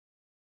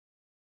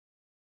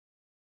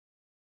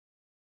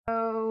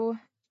So,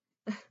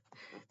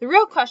 the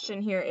real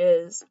question here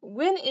is,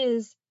 when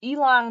is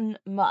Elon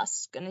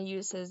Musk going to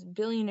use his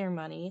billionaire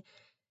money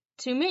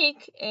to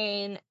make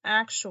an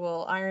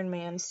actual Iron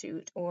Man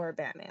suit or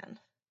Batman?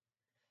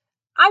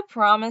 I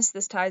promise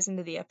this ties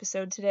into the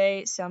episode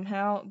today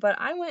somehow, but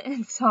I went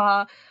and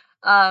saw,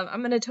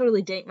 I'm going to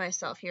totally date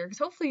myself here, because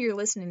hopefully you're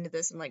listening to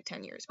this in like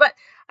 10 years, but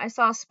I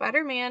saw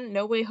Spider-Man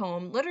No Way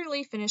Home,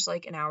 literally finished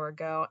like an hour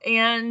ago,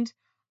 and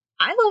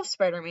I love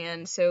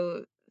Spider-Man,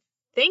 so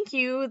thank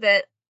you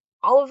that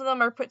all of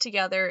them are put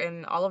together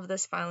and all of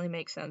this finally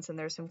makes sense and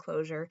there's some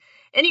closure.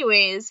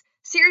 Anyways,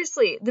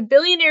 seriously, the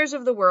billionaires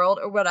of the world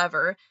or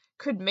whatever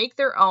could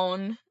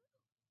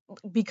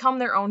become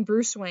their own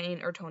Bruce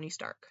Wayne or Tony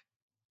Stark.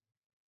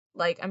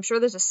 Like, I'm sure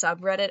there's a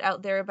subreddit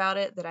out there about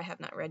it that I have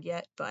not read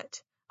yet,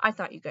 but I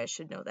thought you guys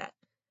should know that.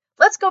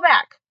 Let's go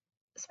back.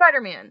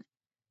 Spider-Man.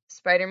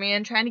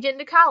 Spider-Man trying to get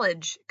into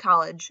college.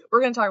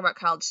 We're going to talk about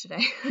college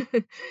today.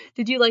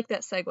 Did you like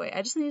that segue?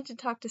 I just needed to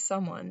talk to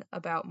someone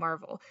about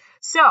Marvel.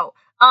 So,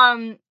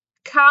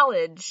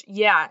 college.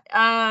 Yeah.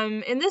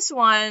 In this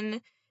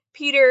one,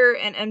 Peter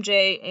and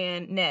MJ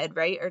and Ned,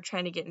 right, are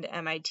trying to get into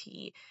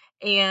MIT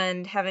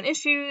and having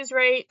issues,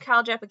 right?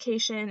 College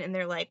application. And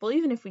they're like, well,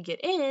 even if we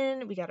get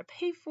in, we got to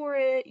pay for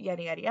it,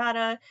 yada, yada,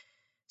 yada.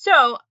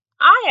 So,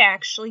 I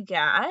actually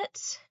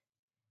got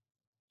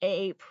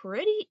a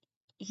pretty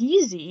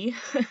easy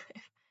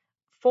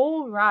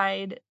full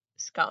ride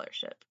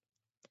scholarship.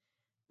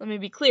 Let me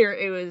be clear,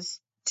 it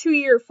was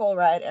 2-year full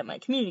ride at my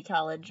community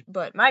college,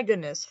 but my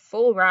goodness,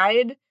 full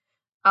ride.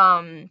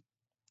 Who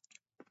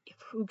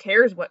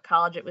cares what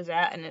college it was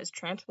at, and it's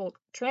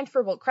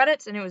transferable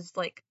credits, and it was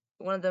like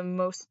one of the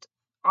most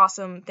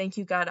awesome thank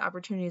you God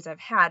opportunities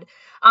I've had.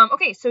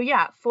 Okay, so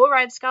yeah, full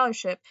ride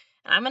scholarship.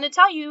 And I'm going to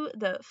tell you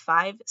the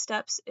 5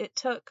 steps it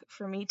took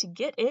for me to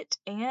get it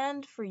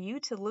and for you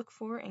to look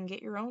for and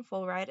get your own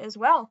full ride as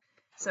well.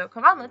 So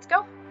come on, let's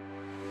go.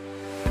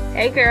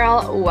 Hey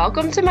girl,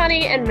 welcome to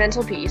Money and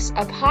Mental Peace,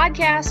 a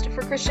podcast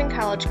for Christian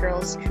college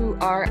girls who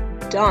are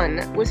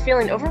done with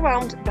feeling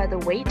overwhelmed by the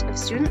weight of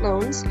student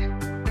loans,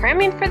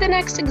 cramming for the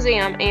next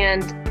exam,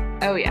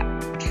 and, oh yeah,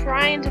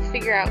 trying to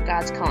figure out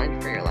God's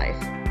calling for your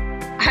life.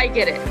 I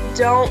get it.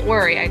 Don't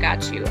worry, I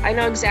got you. I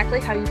know exactly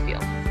how you feel.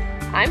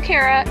 I'm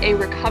Kara, a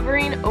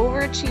recovering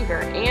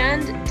overachiever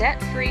and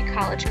debt-free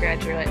college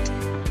graduate,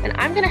 and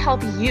I'm going to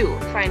help you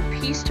find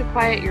peace to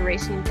quiet your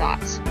racing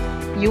thoughts.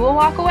 You will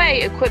walk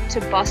away equipped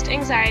to bust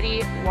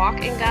anxiety,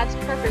 walk in God's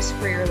purpose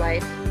for your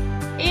life,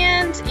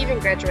 and even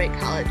graduate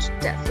college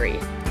debt-free.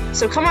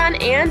 So come on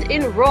and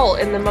enroll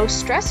in the most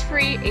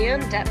stress-free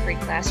and debt-free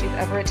class you've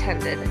ever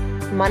attended,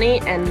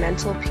 Money and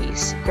Mental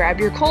Peace. Grab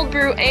your cold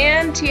brew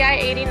and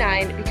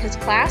TI-89 because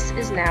class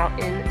is now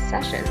in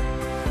session.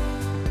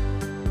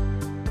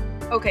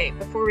 Okay,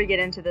 before we get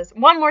into this,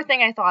 one more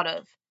thing I thought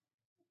of.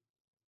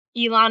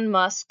 Elon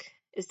Musk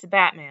is to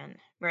Batman,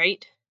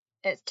 right?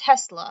 As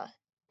Tesla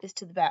is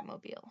to the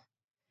Batmobile.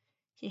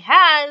 He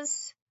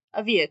has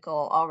a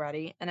vehicle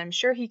already, and I'm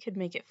sure he could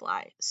make it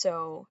fly.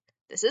 So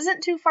this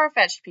isn't too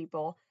far-fetched,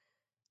 people.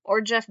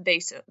 Or Jeff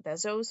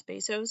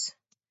Bezos.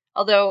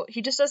 Although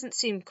he just doesn't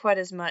seem quite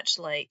as much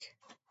like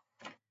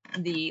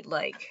the,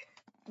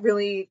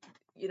 really,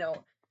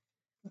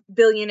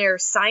 billionaire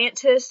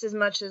scientist as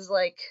much as,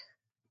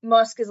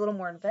 Musk is a little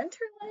more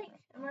inventor-like.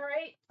 Am I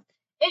right?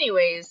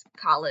 Anyways,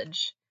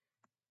 college.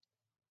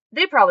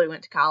 They probably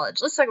went to college.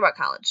 Let's talk about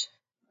college.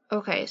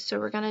 Okay, so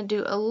we're going to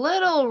do a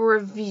little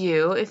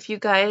review. If you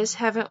guys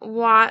haven't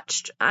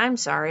watched, I'm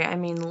sorry, I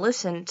mean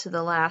listened to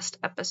the last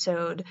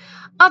episode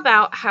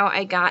about how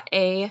I got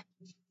a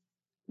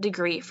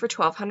degree for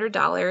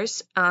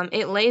 $1,200.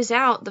 It lays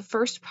out the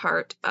first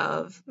part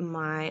of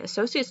my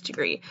associate's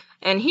degree.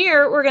 And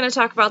here we're going to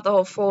talk about the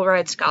whole full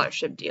ride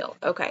scholarship deal.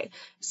 Okay,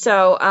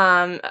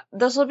 so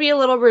this will be a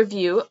little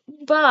review,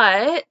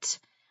 but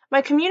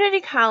my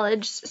community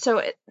college,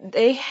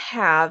 they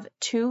have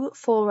 2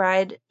 full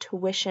ride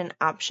tuition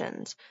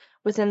options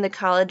within the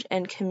college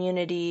and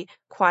community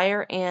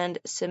choir and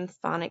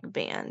symphonic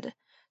band.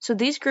 So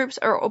these groups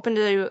are open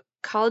to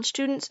college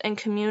students and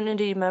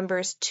community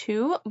members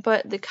too,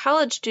 but the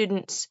college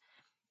students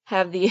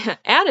have the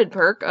added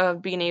perk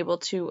of being able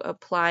to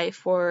apply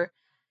for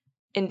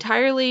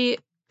entirely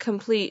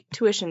complete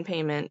tuition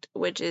payment,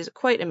 which is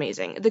quite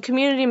amazing. The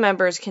community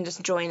members can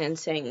just join and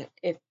sing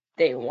if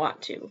they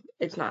want to.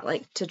 It's not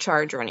like to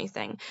charge or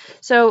anything.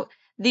 So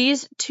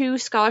these 2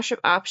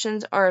 scholarship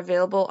options are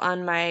available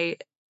on my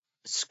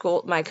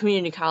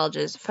community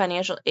college's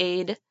financial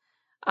aid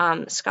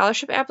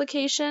scholarship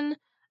application,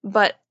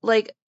 but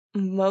like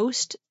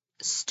most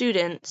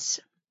students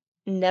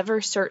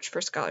never search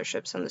for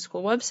scholarships on the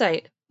school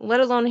website, let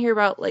alone hear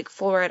about like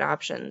full ride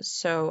options.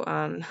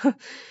 So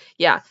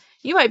yeah,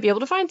 you might be able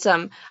to find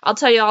some. I'll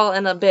tell you all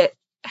in a bit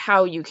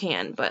how you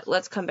can, but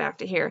let's come back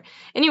to here.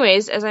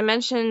 Anyways, as I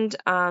mentioned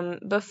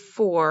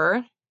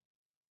before,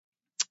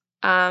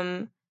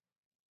 I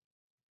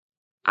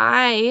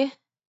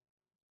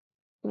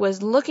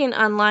was looking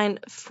online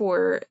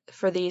for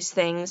these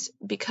things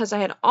because I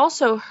had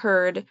also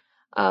heard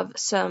of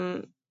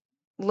some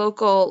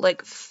local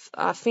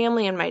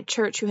family in my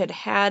church who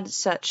had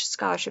such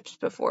scholarships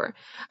before.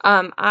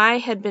 I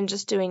had been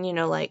just doing,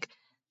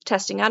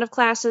 testing out of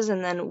classes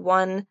and then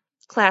one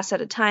class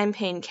at a time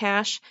paying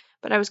cash,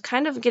 but I was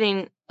kind of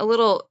getting a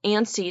little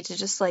antsy to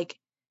just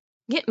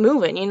get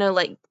moving,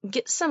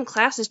 get some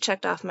classes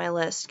checked off my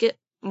list, get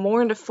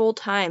more into full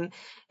time.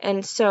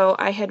 And so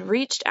I had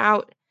reached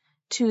out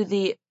to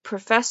the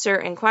professor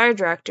and choir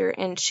director,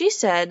 and she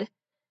said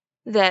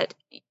that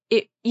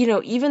it,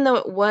 even though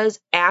it was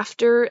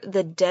after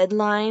the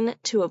deadline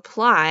to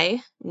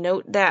apply,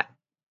 note that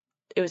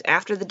it was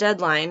after the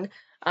deadline,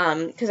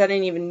 because I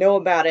didn't even know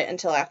about it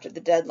until after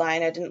the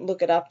deadline. I didn't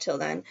look it up till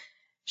then.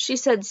 She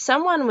said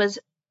someone was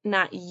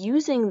not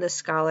using the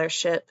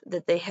scholarship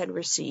that they had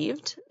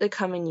received the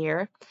coming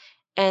year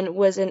and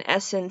was in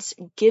essence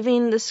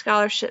giving the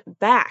scholarship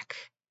back,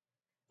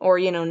 or,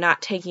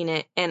 not taking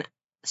it. And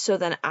so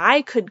then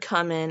I could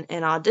come in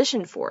and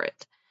audition for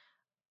it.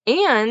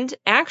 And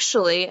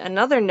actually,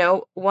 another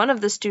note, one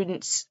of the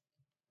students,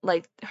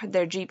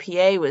 their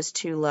GPA was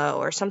too low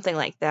or something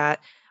like that,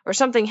 or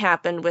something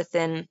happened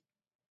within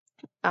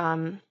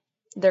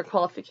their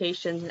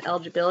qualifications and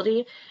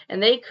eligibility,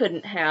 and they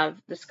couldn't have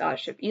the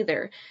scholarship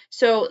either.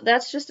 So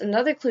that's just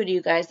another clue to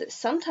you guys that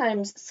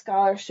sometimes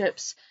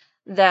scholarships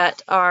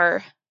that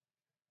are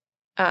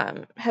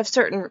have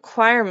certain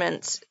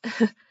requirements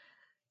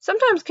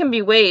sometimes can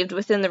be waived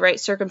within the right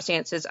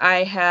circumstances.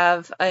 I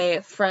have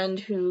a friend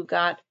who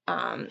got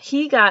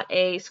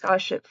a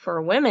scholarship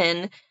for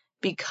women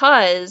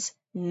because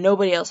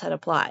nobody else had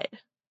applied.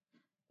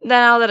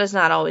 Now, that is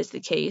not always the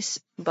case,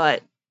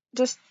 but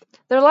just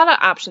there are a lot of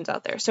options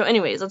out there. So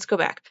anyways, let's go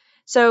back.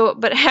 So,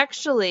 but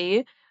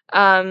actually,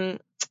 the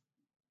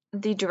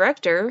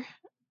director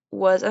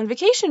was on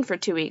vacation for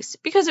 2 weeks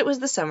because it was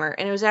the summer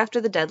and it was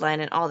after the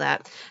deadline and all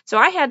that. So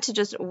I had to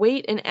just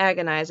wait and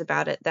agonize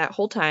about it that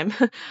whole time.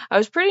 I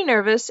was pretty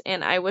nervous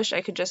and I wish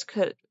I could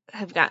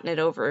have gotten it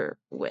over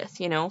with,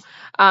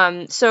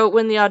 So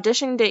when the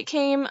audition date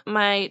came,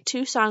 my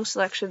 2 song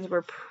selections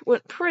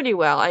went pretty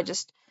well.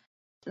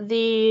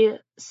 The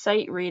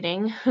sight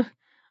reading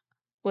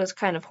was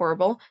kind of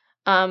horrible.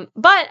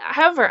 But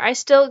however, I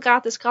still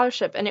got the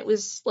scholarship, and it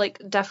was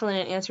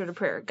definitely an answer to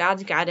prayer,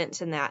 God's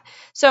guidance in that.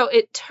 So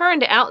it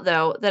turned out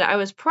though that I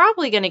was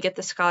probably going to get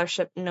the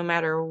scholarship no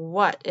matter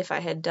what if I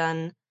had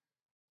done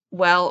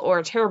well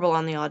or terrible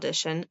on the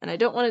audition. And I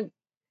don't want to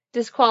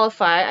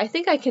disqualify. I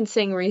think I can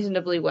sing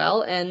reasonably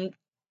well, and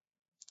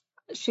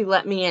she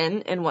let me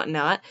in and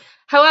whatnot.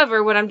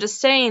 However, what I'm just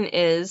saying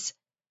is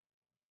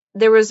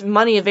there was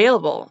money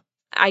available.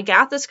 I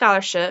got the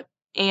scholarship,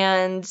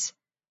 and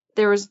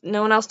there was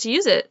no one else to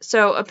use it.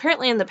 So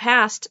apparently in the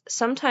past,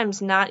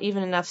 sometimes not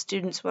even enough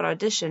students would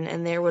audition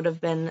and there would have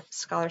been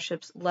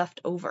scholarships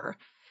left over.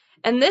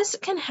 And this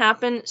can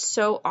happen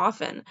so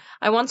often.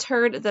 I once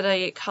heard that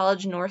a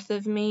college north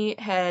of me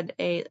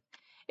it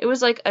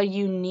was a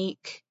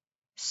unique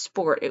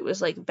sport. It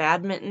was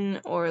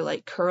badminton or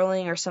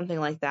curling or something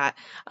like that.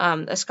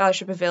 A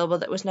scholarship available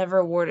that was never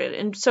awarded.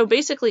 And so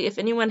basically, if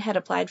anyone had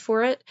applied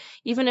for it,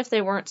 even if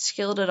they weren't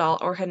skilled at all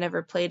or had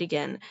never played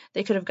again,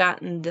 they could have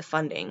gotten the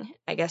funding,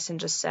 I guess, and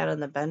just sat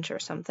on the bench or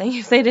something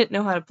if they didn't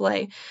know how to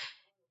play.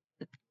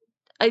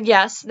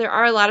 Yes, there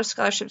are a lot of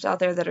scholarships out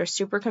there that are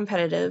super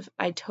competitive.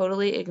 I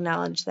totally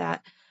acknowledge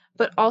that.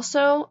 But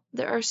also,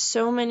 there are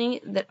so many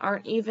that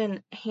aren't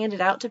even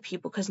handed out to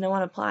people because no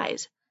one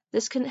applies.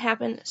 This can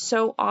happen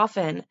so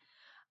often.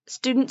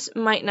 Students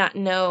might not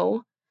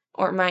know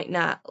or might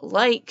not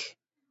like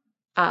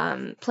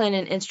playing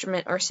an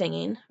instrument or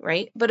singing,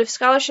 right? But if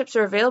scholarships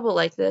are available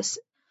like this,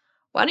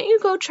 why don't you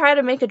go try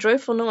to make a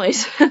joyful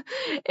noise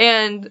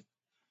and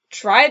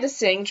try to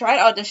sing, try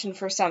to audition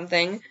for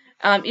something,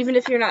 even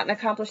if you're not an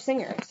accomplished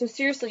singer. So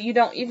seriously, you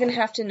don't even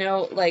have to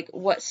know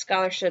what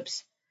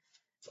scholarships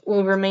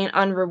will remain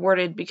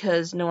unrewarded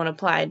because no one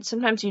applied.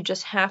 Sometimes you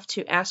just have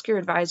to ask your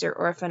advisor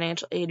or a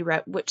financial aid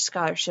rep which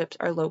scholarships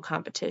are low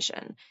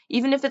competition.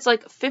 Even if it's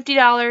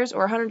 $50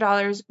 or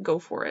 $100, go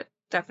for it.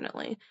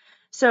 Definitely.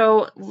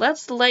 So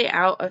let's lay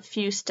out a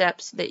few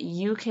steps that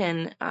you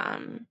can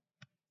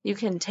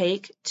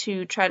take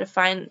to try to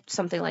find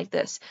something like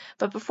this.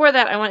 But before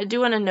that, I want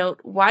to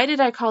note, why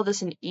did I call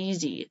this an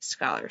easy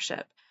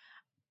scholarship?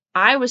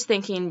 I was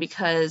thinking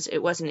because it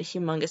wasn't a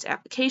humongous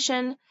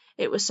application.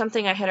 It was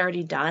something I had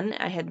already done.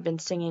 I had been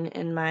singing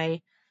in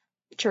my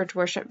church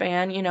worship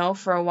band,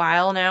 for a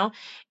while now.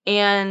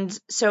 And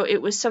so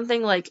it was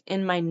something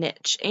in my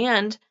niche.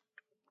 And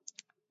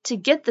to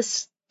get the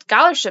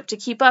scholarship to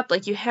keep up,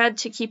 you had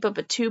to keep up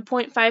a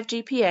 2.5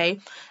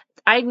 GPA.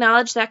 I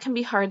acknowledge that can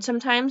be hard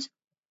sometimes.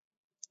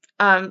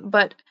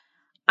 But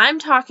I'm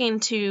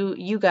talking to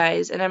you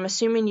guys, and I'm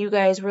assuming you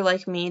guys were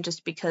like me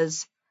just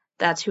because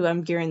that's who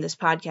I'm gearing this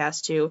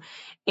podcast to.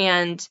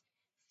 And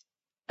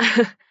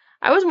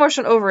I was more of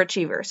an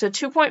overachiever, so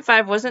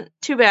 2.5 wasn't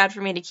too bad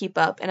for me to keep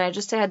up, and I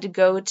just had to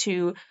go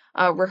to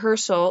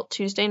rehearsal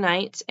Tuesday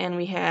nights, and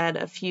we had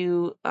a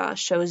few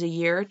shows a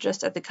year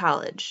just at the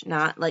college,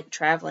 not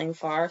traveling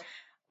far.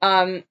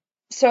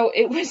 So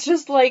it was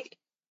just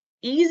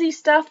easy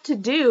stuff to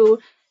do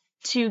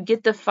to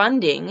get the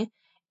funding,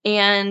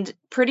 and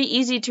pretty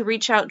easy to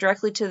reach out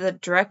directly to the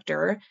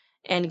director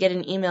and get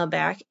an email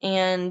back,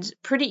 and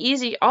pretty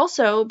easy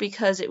also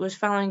because it was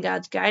following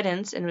God's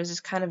guidance and was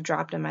just kind of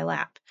dropped in my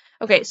lap.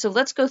 Okay, so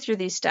let's go through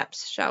these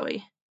steps, shall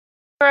we?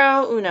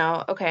 Numero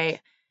uno. Okay,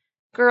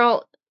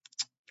 girl,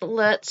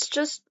 let's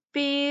just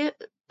be,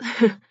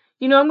 I'm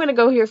going to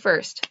go here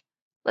first.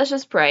 Let's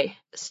just pray.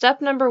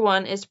 Step number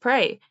 1 is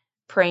pray.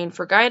 Praying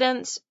for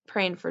guidance,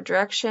 praying for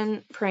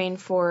direction, praying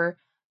for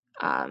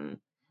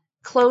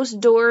closed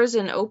doors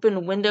and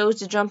open windows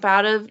to jump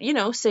out of,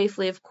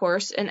 safely, of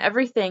course, and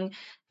everything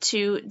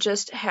to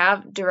just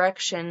have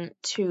direction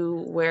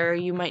to where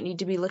you might need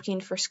to be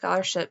looking for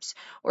scholarships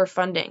or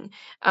funding.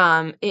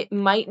 It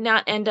might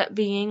not end up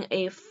being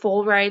a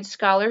full ride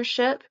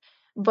scholarship,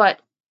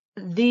 but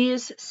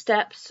these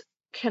steps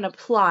can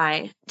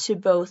apply to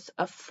both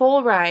a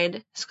full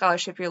ride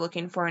scholarship you're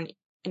looking for, an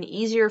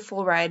easier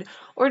full ride,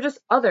 or just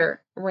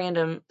other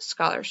random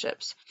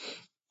scholarships.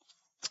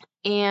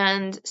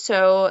 And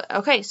so,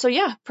 okay, so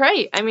yeah,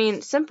 pray. I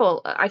mean,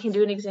 simple. I can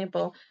do an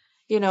example.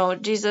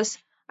 Jesus,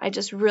 I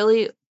just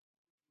really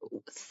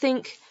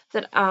think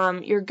that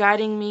you're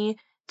guiding me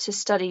to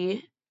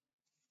study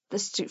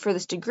for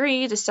this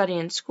degree, to study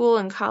in school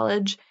and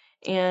college,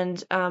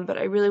 and but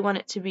I really want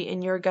it to be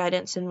in your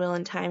guidance and will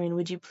and time. And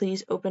would you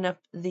please open up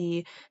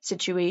the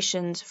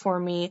situations for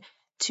me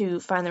to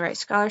find the right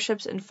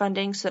scholarships and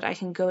funding so that I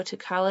can go to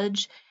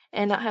college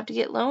and not have to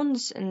get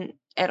loans and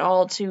at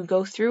all to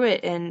go through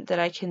it, and that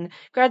I can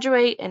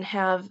graduate and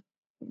have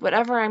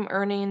whatever I'm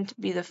earning to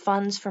be the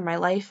funds for my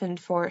life and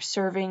for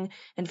serving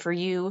and for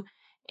you.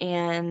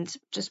 And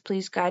just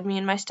please guide me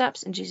in my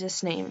steps. In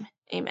Jesus' name,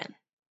 amen.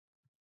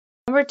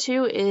 Number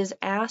 2 is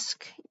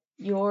ask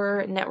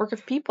your network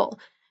of people.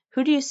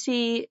 Who do you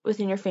see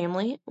within your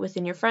family,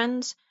 within your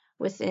friends,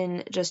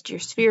 within just your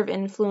sphere of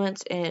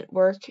influence at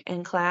work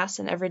and class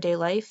and everyday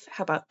life?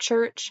 How about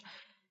church?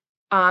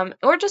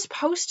 Or just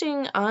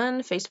posting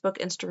on Facebook,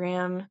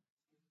 Instagram.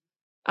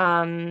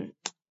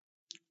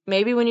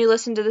 Maybe when you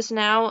listen to this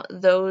now,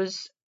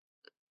 those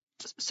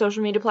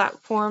social media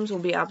platforms will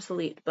be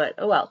obsolete, but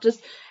oh well.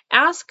 Just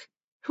ask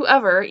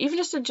whoever, even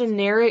just a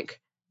generic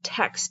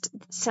text,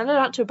 send it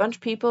out to a bunch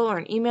of people or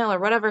an email or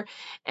whatever,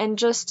 and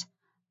just,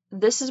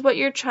 this is what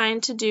you're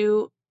trying to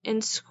do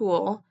in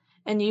school,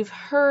 and you've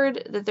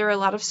heard that there are a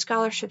lot of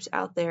scholarships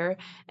out there,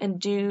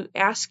 and do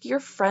ask your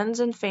friends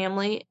and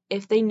family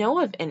if they know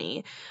of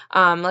any.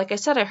 Like I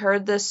said,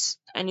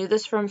 I knew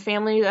this from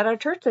family at our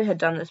church that had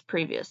done this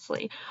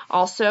previously.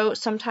 Also,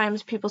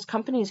 sometimes people's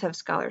companies have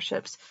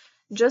scholarships.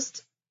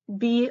 Just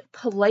be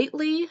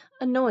politely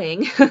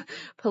annoying,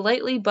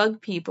 politely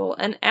bug people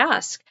and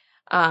ask.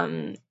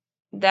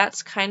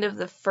 That's kind of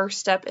the first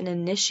step in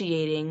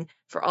initiating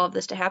for all of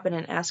this to happen,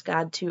 and ask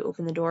God to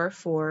open the door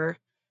for,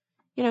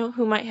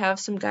 who might have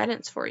some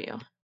guidance for you.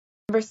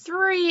 Number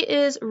 3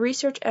 is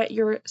research at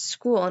your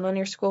school and on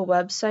your school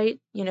website,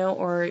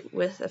 or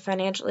with a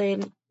financial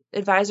aid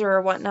advisor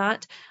or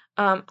whatnot.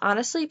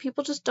 Honestly,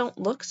 people just don't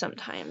look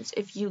sometimes.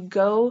 If you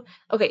go,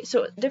 okay,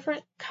 so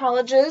different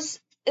colleges,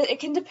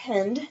 it can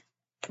depend,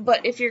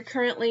 but if you're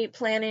currently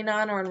planning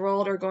on or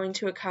enrolled or going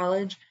to a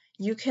college,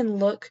 you can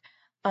look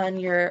on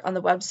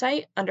the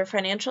website under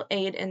financial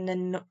aid and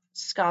then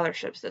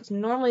scholarships. That's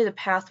normally the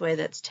pathway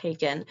that's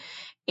taken,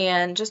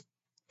 and just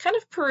kind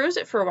of peruse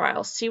it for a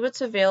while, see what's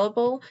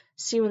available,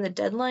 see when the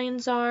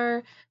deadlines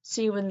are,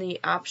 see when the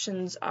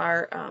options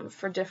are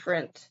for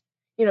different,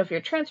 if you're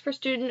a transfer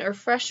student or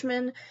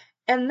freshman,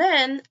 and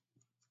then,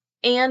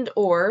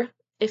 or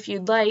if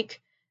you'd like,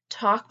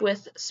 talk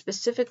with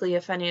specifically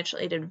a financial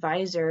aid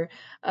advisor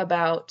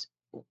about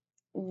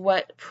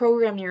what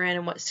program you're in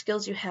and what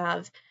skills you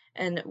have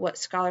and what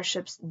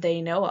scholarships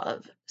they know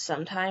of.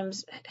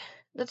 Sometimes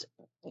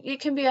it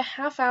can be a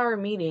half-hour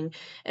meeting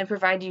and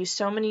provide you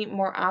so many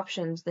more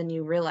options than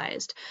you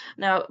realized.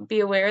 Now, be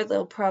aware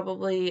they'll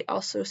probably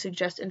also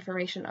suggest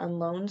information on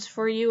loans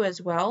for you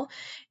as well.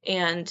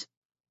 And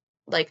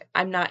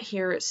I'm not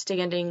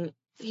standing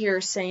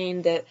here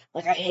saying that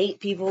I hate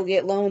people who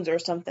get loans or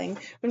something.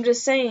 I'm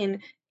just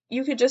saying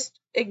you could just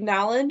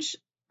acknowledge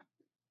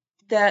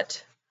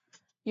that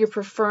you're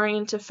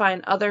preferring to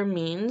find other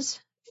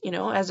means,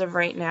 as of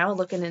right now,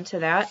 looking into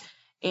that,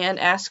 and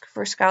ask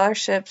for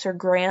scholarships or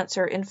grants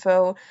or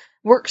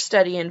work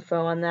study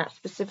info on that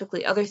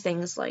specifically, other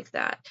things like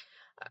that.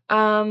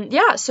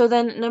 So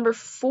then number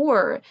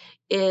 4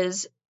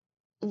 is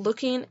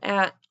looking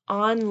at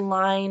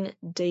online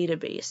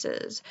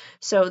databases.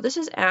 So this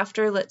is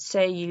after, let's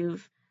say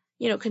you've,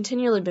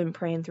 continually been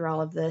praying through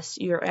all of this.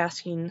 You're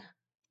asking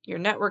your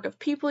network of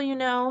people,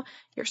 your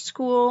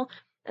school,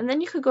 and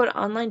then you could go to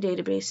online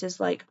databases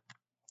like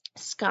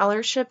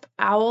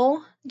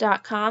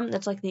scholarship-owl.com.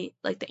 That's like the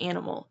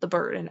animal, the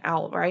bird, and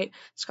owl, right?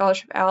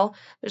 Scholarship Owl.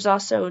 There's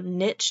also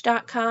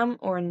niche.com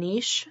or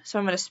niche. So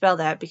I'm going to spell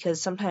that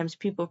because sometimes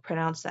people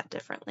pronounce that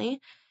differently.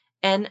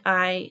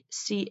 NICHE.com.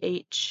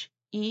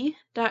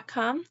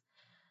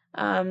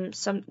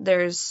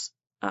 There's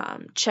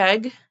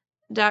Chegg,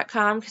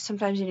 chegg.com, because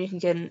sometimes you can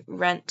get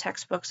rent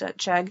textbooks at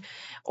Chegg,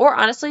 or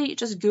honestly,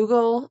 just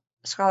Google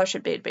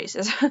scholarship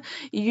databases.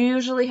 You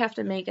usually have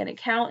to make an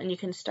account, and you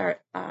can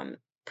start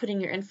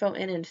putting your info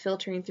in and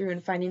filtering through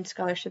and finding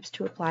scholarships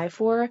to apply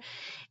for.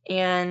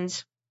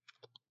 And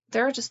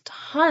there are just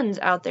tons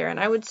out there, and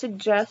I would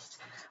suggest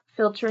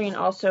filtering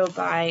also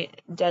by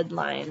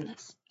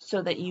deadlines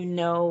so that you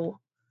know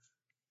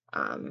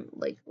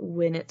like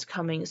when it's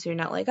coming, so you're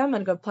not like, I'm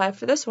gonna go apply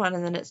for this one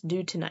and then it's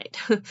due tonight.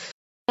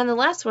 And the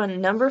last one,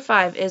 number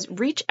 5, is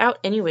reach out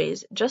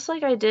anyways. Just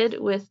like I did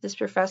with this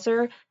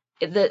professor,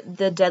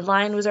 the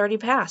deadline was already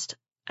passed.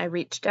 I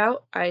reached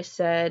out. I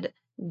said,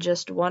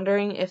 just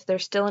wondering if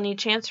there's still any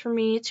chance for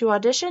me to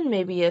audition.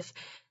 Maybe if,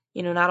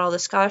 not all the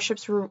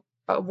scholarships were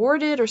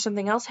awarded or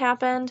something else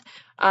happened.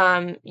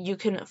 You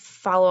can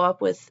follow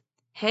up with,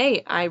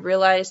 hey, I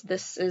realize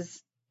this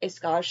is a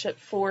scholarship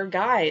for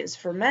guys,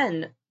 for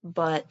men,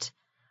 but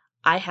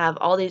I have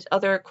all these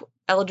other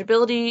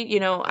eligibility,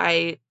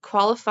 I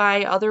qualify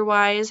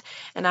otherwise,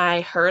 and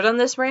I heard on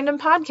this random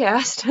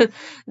podcast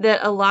that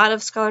a lot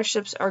of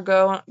scholarships are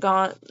go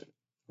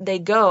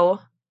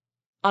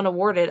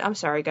unawarded. I'm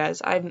sorry,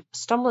 guys. I'm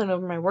stumbling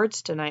over my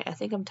words tonight. I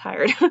think I'm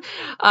tired.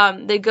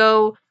 They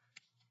go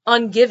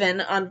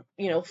ungiven,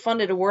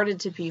 funded, awarded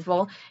to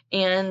people,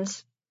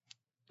 and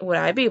would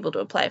I be able to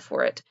apply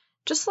for it?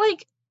 Just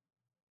like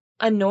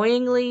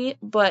annoyingly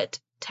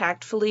but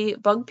tactfully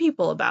bug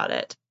people about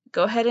it.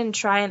 Go ahead and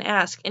try and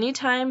ask.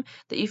 Anytime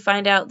that you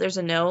find out there's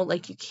a no,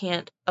 like you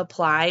can't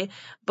apply,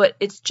 but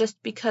it's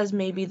just because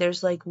maybe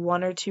there's like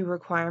 1 or 2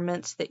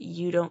 requirements that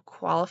you don't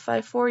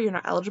qualify for, you're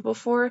not eligible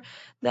for,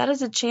 that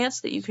is a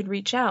chance that you could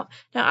reach out.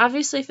 Now,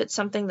 obviously, if it's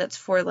something that's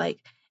for like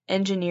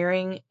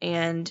engineering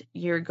and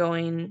you're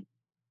going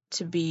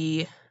to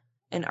be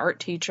an art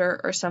teacher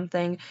or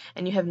something,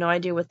 and you have no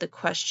idea what the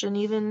question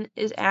even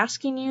is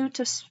asking you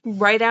to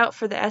write out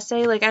for the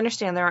essay, like I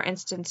understand there are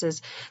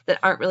instances that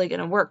aren't really going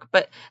to work,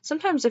 but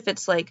sometimes if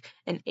it's like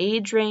an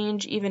age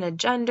range, even a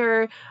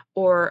gender,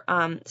 or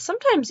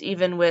sometimes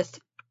even with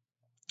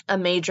a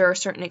major or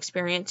certain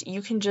experience,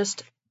 you can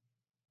just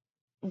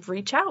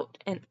reach out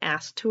and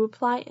ask to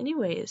apply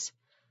anyways.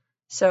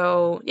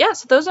 So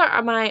those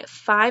are my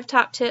 5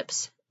 top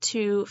tips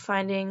to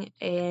finding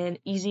an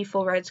easy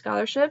full ride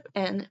scholarship.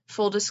 And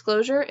full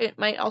disclosure, it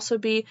might also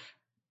be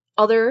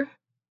other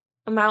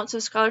amounts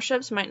of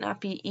scholarships, might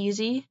not be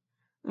easy,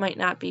 might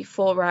not be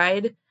full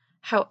ride.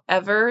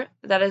 However,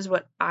 that is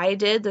what I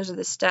did. Those are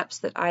the steps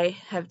that I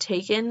have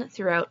taken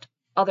throughout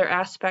other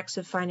aspects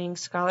of finding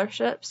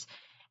scholarships.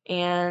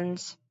 And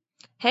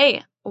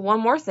hey, one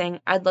more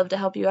thing, I'd love to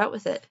help you out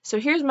with it. So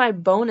here's my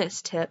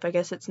bonus tip. I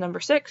guess it's number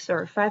 6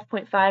 or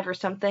 5.5 or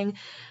something.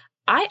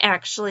 I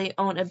actually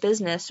own a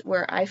business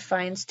where I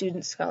find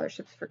student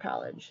scholarships for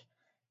college.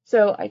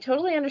 So I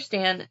totally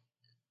understand.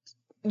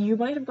 You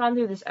might have gone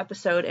through this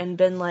episode and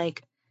been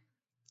like,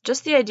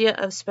 just the idea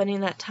of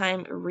spending that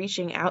time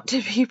reaching out to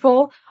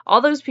people,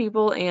 all those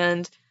people,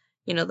 and,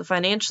 the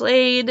financial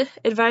aid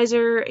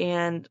advisor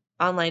and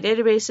online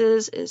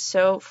databases is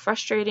so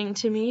frustrating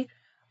to me.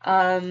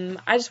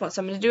 I just want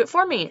someone to do it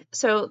for me.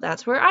 So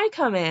that's where I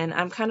come in.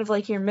 I'm kind of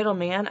like your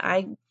middleman.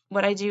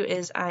 What I do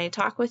is I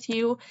talk with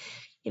you,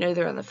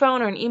 either on the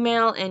phone or an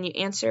email, and you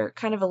answer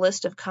kind of a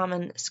list of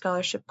common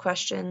scholarship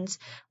questions,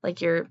 like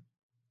your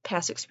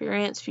past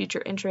experience,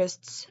 future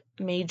interests,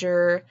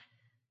 major,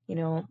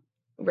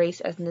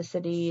 race,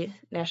 ethnicity,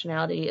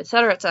 nationality,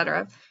 etc.,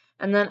 etc.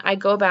 And then I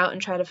go about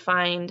and try to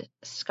find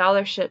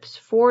scholarships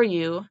for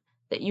you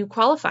that you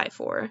qualify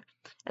for,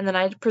 and then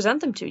I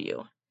present them to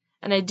you.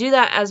 And I do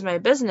that as my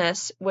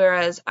business,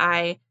 whereas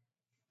I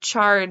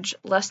charge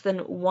less than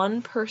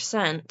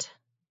 1%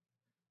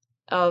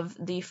 of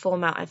the full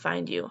amount I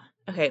find you.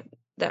 Okay,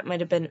 that might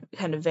have been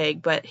kind of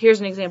vague, but here's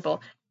an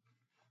example.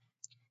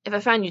 If I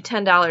found you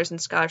 $10 in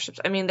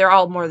scholarships, they're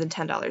all more than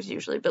 $10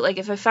 usually, but like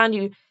if I found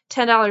you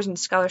 $10 in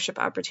scholarship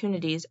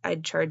opportunities,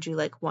 I'd charge you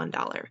like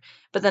 $1.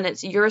 But then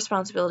it's your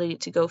responsibility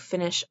to go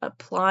finish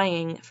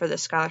applying for the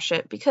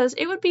scholarship, because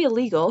it would be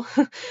illegal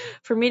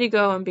for me to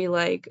go and be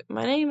like,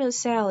 my name is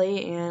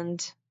Sally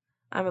and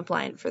I'm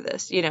applying for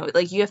this.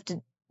 Like you have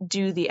to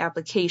do the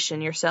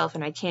application yourself,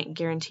 and I can't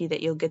guarantee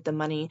that you'll get the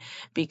money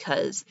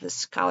because the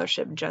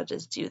scholarship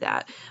judges do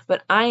that.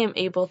 But I am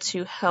able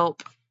to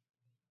help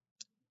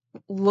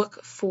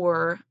look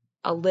for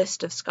a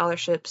list of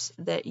scholarships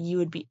that you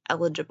would be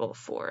eligible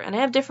for. And I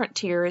have different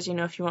tiers,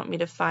 if you want me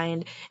to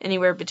find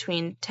anywhere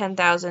between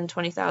 $10,000,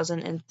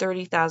 $20,000, and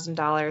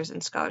 $30,000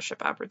 in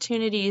scholarship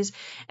opportunities,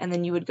 and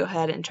then you would go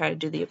ahead and try to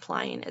do the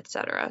applying,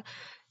 etc.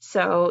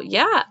 So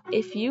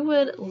if you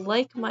would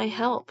like my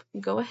help,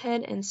 go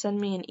ahead and send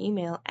me an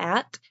email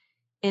at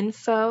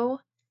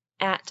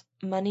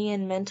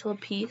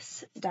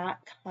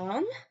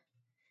info@moneyandmentalpeace.com.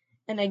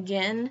 And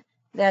again,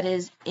 that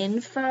is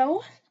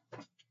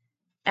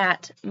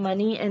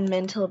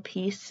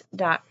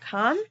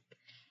info@moneyandmentalpeace.com.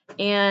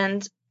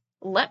 And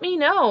let me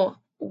know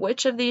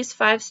which of these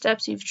 5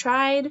 steps you've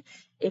tried.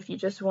 If you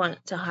just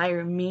want to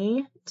hire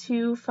me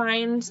to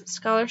find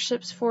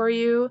scholarships for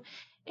you,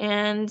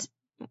 and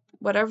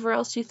whatever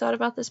else you thought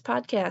about this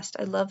podcast.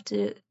 I'd love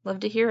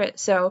to hear it.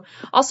 So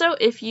also,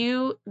 if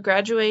you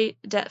graduate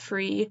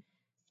debt-free,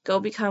 go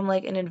become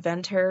like an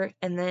inventor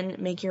and then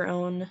make your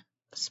own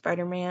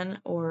Spider-Man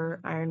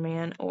or Iron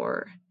Man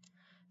or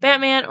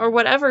Batman or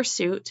whatever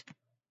suit,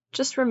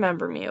 just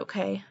remember me,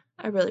 okay?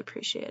 I really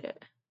appreciate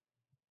it.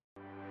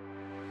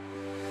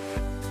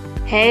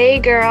 Hey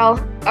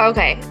girl.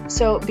 Okay,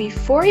 so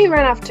before you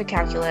run off to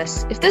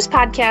calculus, if this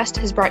podcast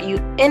has brought you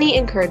any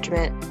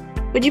encouragement,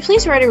 would you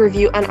please write a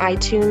review on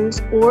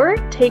iTunes or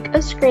take a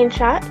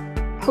screenshot,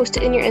 post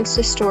it in your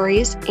Insta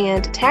stories,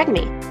 and tag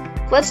me.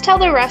 Let's tell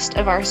the rest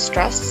of our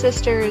stressed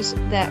sisters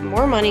that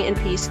more money and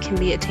peace can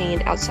be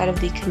attained outside of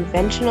the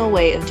conventional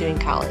way of doing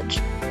college.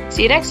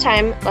 See you next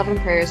time. Love and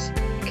prayers,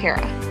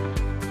 Kara.